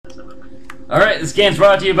Alright, this game's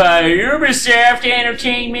brought to you by Ubisoft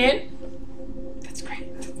Entertainment. That's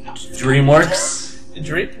great. No. DreamWorks.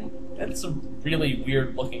 That's a really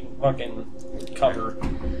weird looking fucking cover.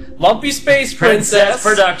 Lumpy Space Princess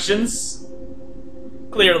Productions.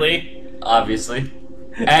 Clearly. Obviously.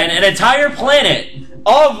 And an entire planet.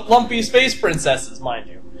 Of Lumpy Space Princesses, mind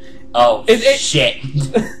you. Oh, shit.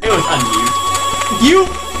 It was unmute. You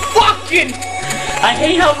fucking... I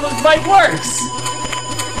hate how this mic works.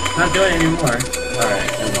 Not doing it anymore.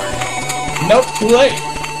 Alright, never mind. Nope, too late.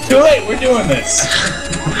 Too late, we're doing this.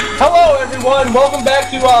 Hello, everyone. Welcome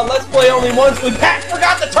back to Let's Play Only Once with Pat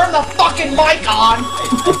forgot to turn the fucking mic on.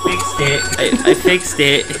 I fixed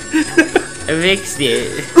it. I fixed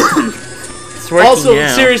it. Also,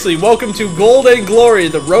 now. seriously, welcome to Gold and Glory,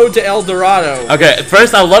 the road to El Dorado. Okay,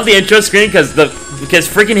 first I love the intro screen because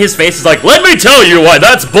freaking his face is like, let me tell you why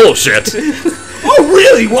that's bullshit. Oh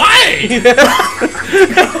really? Why?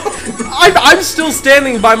 I'm still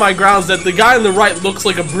standing by my grounds that the guy on the right looks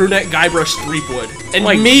like a brunette Guybrush Threepwood, and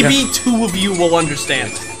maybe two of you will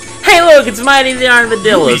understand. Hey, look, it's Mighty the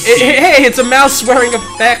Armadillos. Hey, it's a mouse wearing a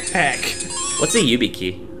backpack. What's a Yubi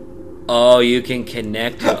key? Oh, you can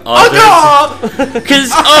connect to others.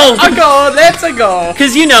 Let's go.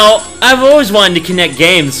 Cause you know, I've always wanted to connect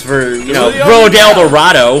games for Road El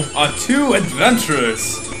Dorado. Are two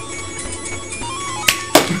adventurers.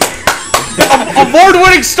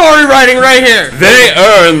 Award-winning story writing right here. They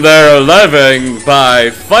earn their living by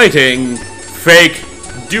fighting fake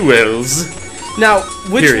duels. Now,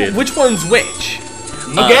 which one's which?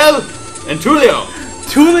 Miguel and Tulio.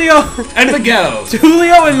 Tulio and Miguel.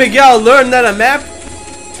 Tulio and Miguel learned that a map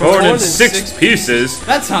torn in six pieces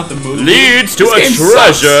that's not the movie. Leads to a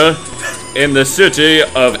treasure in the city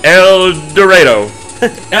of El Dorado.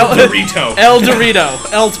 El Dorito. El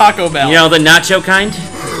Dorito. El Taco Bell. You know, the nacho kind?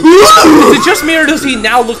 Is it just me or does he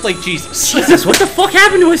now look like Jesus? Jesus, what the fuck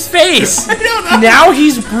happened to his face? I don't know. Now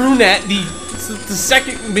he's brunette. The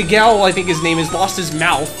second Miguel, I think his name is, lost his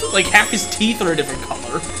mouth. Like half his teeth are a different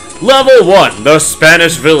color. Level 1, the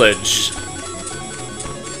Spanish Village.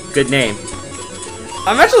 Good name.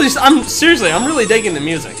 I'm seriously, I'm really digging the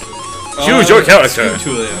music. Choose your character.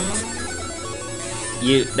 Tulio.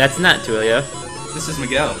 That's not Tulio. This is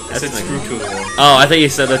Miguel. I said screw Tulio. Oh, I thought you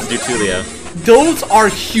said let's do Tulio. Those are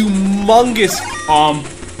humongous.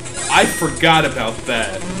 I forgot about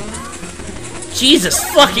that. Jesus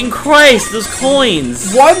fucking Christ, those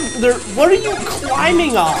coins. What are you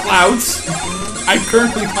climbing on? Clouds. I'm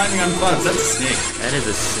currently climbing on clouds. That's a snake. That is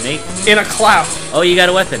a snake. In a cloud. Oh, you got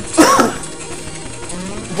a weapon.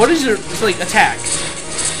 What is your, attack?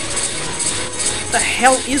 What the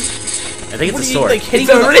hell is... I think it's a sword. Hitting it's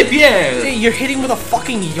a rapier! You're hitting with a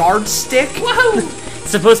fucking yardstick? Whoa!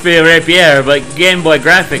 It's supposed to be a rapier, but Game Boy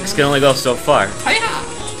graphics can only go so far. Hi-ya!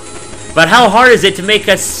 But how hard is it to make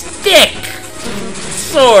a stick?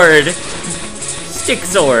 Sword. Stick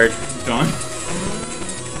sword. Done.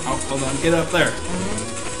 Oh, hold on. Get up there.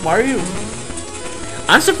 Why are you...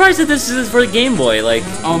 I'm surprised that this is for the Game Boy, like...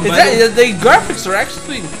 the graphics are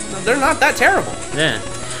actually... They're not that terrible. Yeah.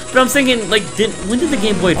 But I'm thinking, like, when did the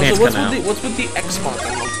Game Boy Advance come out? What's with the X mark?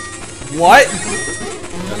 What?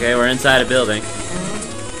 Okay, we're inside a building.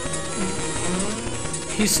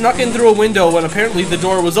 He snuck in through a window when apparently the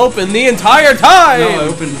door was open the entire time! No, I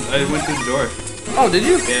went through the door. Oh, did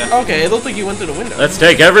you? Yeah. Okay, it looked like you went through the window. Let's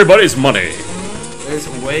take everybody's money. There's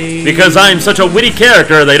a way... Because I'm such a witty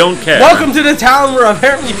character, they don't care. Welcome to the town where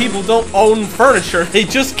apparently people don't own furniture. They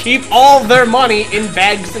just keep all their money in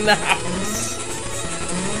bags in the house.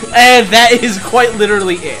 And that is quite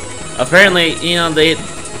literally it. Apparently,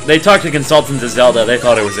 they talked to consultants at Zelda. They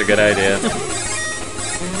thought it was a good idea.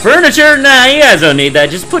 Furniture? Nah, you guys don't need that.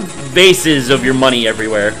 Just put vases of your money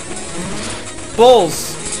everywhere.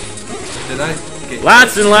 Bowls. Did I? Get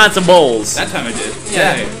Lots and lots of bowls. That time I did.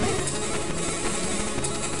 Yeah.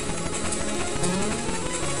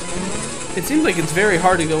 It seems like it's very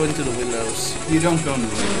hard to go into the windows. You don't go into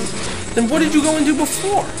the windows. Then what did you go into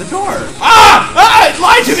before? The door. Ah!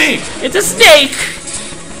 Lie to me! It's a snake!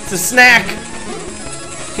 It's a snack.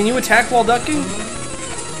 Can you attack while ducking?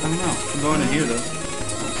 I don't know. I'm going in here though.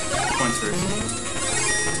 Points first.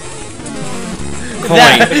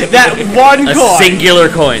 Coin. That one a coin. Singular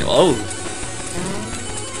coin. Oh.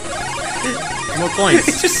 More coins.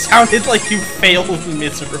 It just sounded like you failed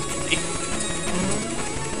miserably.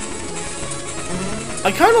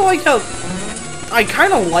 I kind of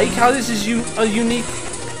like how this is a unique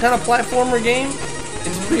kind of platformer game.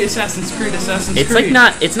 It's pre-Assassin's Creed.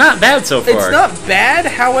 It's not bad so far. It's not bad,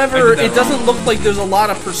 however, it doesn't look like there's a lot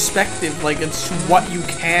of perspective, like, it's what you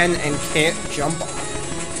can and can't jump on.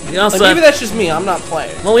 We also Like, maybe have, that's just me. I'm not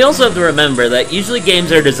playing. well, we also have to remember that usually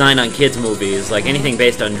games are designed on kids' movies, like anything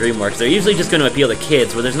based on DreamWorks. They're usually just going to appeal to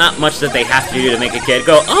kids, where there's not much that they have to do to make a kid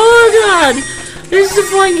go, oh god, this is a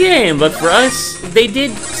fun game. But for us, they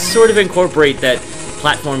did sort of incorporate that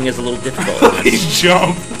platforming is a little difficult. He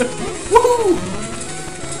jump. Woo!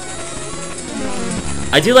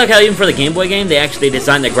 I do like how even for the Game Boy game, they actually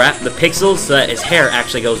designed the pixels so that his hair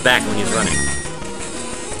actually goes back when he's running.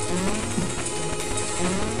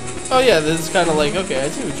 Oh yeah, this is kind of like, okay, I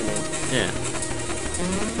see what you mean.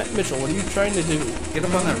 Yeah. Mitchell, what are you trying to do? Get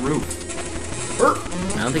up on that roof.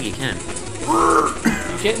 I don't think he can.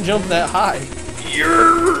 You can't jump that high.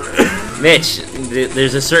 Mitch,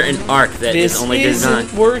 there's a certain arc that is only designed.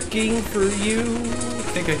 This isn't working for you.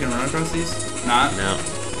 I think I can run across these? Not? No.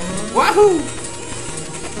 Wahoo!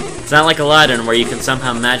 It's not like Aladdin where you can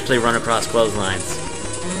somehow magically run across clotheslines.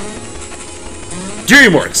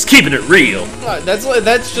 DreamWorks, keeping it real.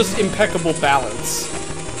 That's just impeccable balance.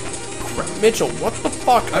 Crap. Mitchell, what the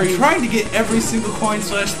fuck are you? I'm trying to get every single coin /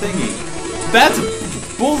 thingy. That's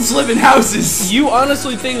bulls live in houses. You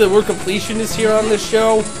honestly think that we're completionists here on this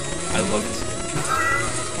show? I love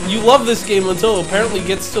this game. You love this game until it apparently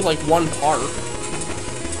gets to like one part.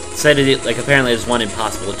 Said it like apparently there's one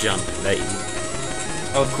impossible jump that you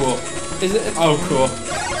Oh, cool. Is it? Oh, cool.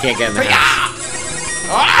 can't get in the house.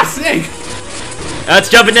 Ah, snake! It's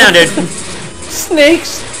jumping down, dude.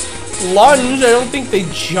 Snakes lunge. I don't think they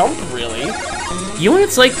jump really. You know what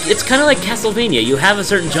it's like? It's kind of like Castlevania. You have a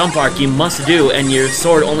certain jump arc you must do, and your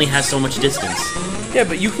sword only has so much distance. Yeah,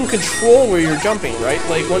 but you can control where you're jumping, right?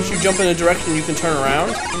 Like once you jump in a direction, you can turn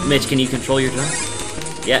around. Mitch, can you control your jump?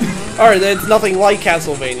 Yeah. Alright, then it's nothing like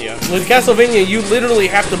Castlevania. With Castlevania, you literally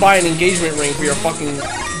have to buy an engagement ring for your fucking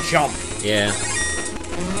jump. Yeah.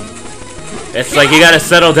 It's like you gotta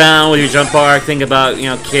settle down with your jump arc, think about, you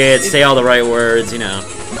know, kids, say all the right words, you know.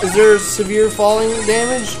 Is there severe falling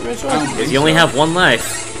damage, Mitchell? Because you only have one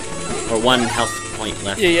life. Or one health point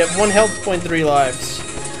left. Yeah, you have 1 health point, 3 lives.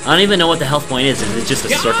 I don't even know what the health point is. Is it just a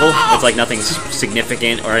circle? It's like nothing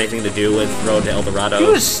significant or anything to do with Road to El Dorado.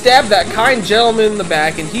 You just stabbed that kind gentleman in the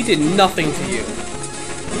back and he did nothing to you.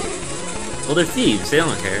 Well, they're thieves. They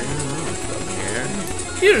don't care.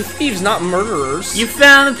 These are thieves, not murderers. You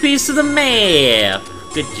found a piece of the map.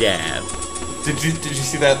 Good job. Did you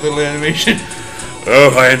see that little animation?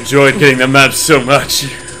 Oh, I enjoyed getting the map so much.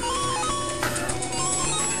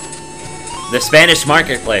 The Spanish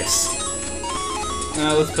marketplace.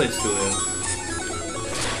 Let's play Studio.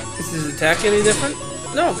 Is his attack any different?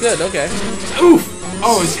 No, good, okay. Oof!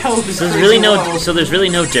 Oh, his health is So there's crazy really low. there's really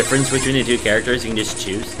no difference between the two characters. You can just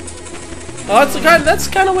choose. Oh, that's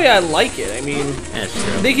the kind of way I like it. I mean, That's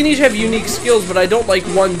true. they can each have unique skills, but I don't like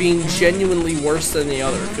one being genuinely worse than the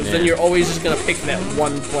other, because then Yeah. you're always just gonna pick that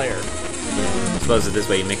one player. I suppose that this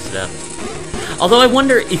way you mix it up. Although I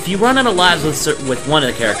wonder if you run out of lives with one of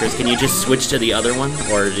the characters, can you just switch to the other one,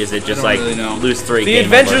 or is it just I like don't really know. lose 3? The game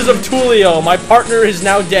Adventures over? of Tulio. My partner is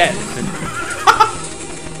now dead.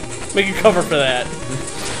 Make a cover for that.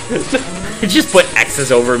 Just put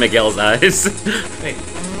X's over Miguel's eyes. Hey.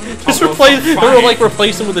 Just I'll replace, go for or fine. like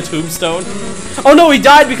replace him with a tombstone. Oh no, he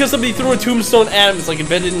died because somebody threw a tombstone at him. It's like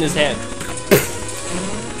embedded in his head.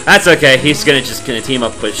 That's okay. He's just gonna team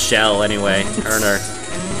up with Shell anyway. Earn her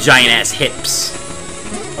giant ass hips.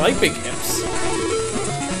 I like big hips.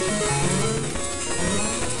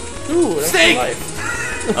 Ooh, an extra Snake! life.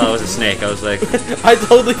 Oh, it was a snake. I was like, I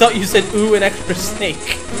totally thought you said ooh, an extra snake.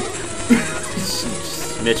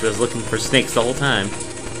 Mitch was looking for snakes the whole time.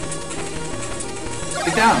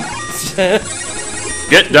 Get down.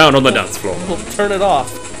 Get down on the dance floor. We'll turn it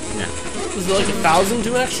off. Yeah, Is it like 1,000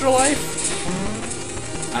 to an extra life?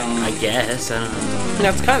 I don't know. I guess. I don't know.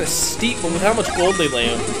 That's kind of steep, but with how much gold they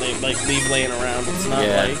leave laying around, it's not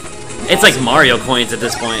Yeah. like. It's like Mario coins at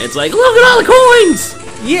this point. It's like, look at all the coins!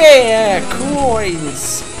 Yeah,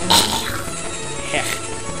 coins.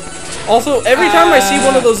 Also, every time I see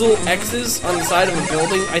one of those little X's on the side of a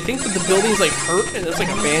building, I think that the building's like hurt and it's like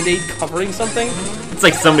a band-aid covering something. It's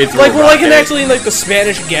like somebody threw Like a we're rock like in at it. actually in like the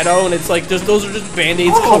Spanish ghetto, and it's like those are just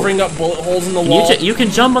band-aids covering up bullet holes in the wall. You can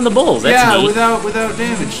jump on the bulls. That's Yeah, neat. without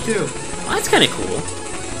damage too. Well, that's kind of cool.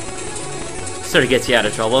 Sort of gets you out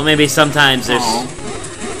of trouble. Maybe sometimes there's...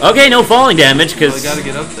 Aw. Okay, no falling damage, Well, because you gotta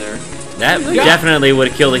get up there. that Yeah. definitely would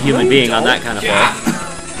have killed a human you being on don't. that kind of fall. Yeah.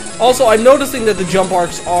 Also, I'm noticing that the jump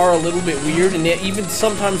arcs are a little bit weird, and yet even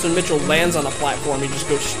sometimes when Mitchell lands on a platform, he just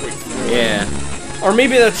goes straight through. Yeah. Or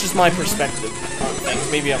maybe that's just my perspective on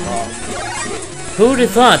things. Maybe I'm wrong. Who would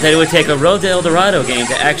have thought that it would take a Road to El Dorado game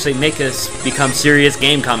to actually make us become serious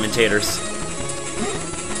game commentators?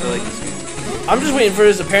 I like this game. I'm just waiting for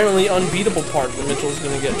this apparently unbeatable part that Mitchell's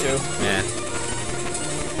gonna get to. Yeah.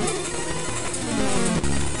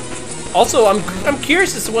 Also, I'm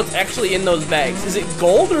curious as to what's actually in those bags. Is it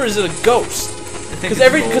gold or is it a ghost? Because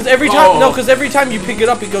every time you pick it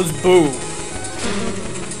up, it goes boo.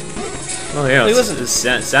 Oh yeah. Hey, It's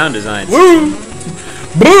listen. sound design. Woo!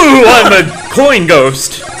 Boo! I'm a coin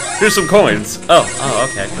ghost. Here's some coins. Oh,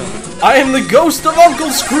 okay, cool. I am the ghost of Uncle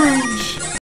Scrooge.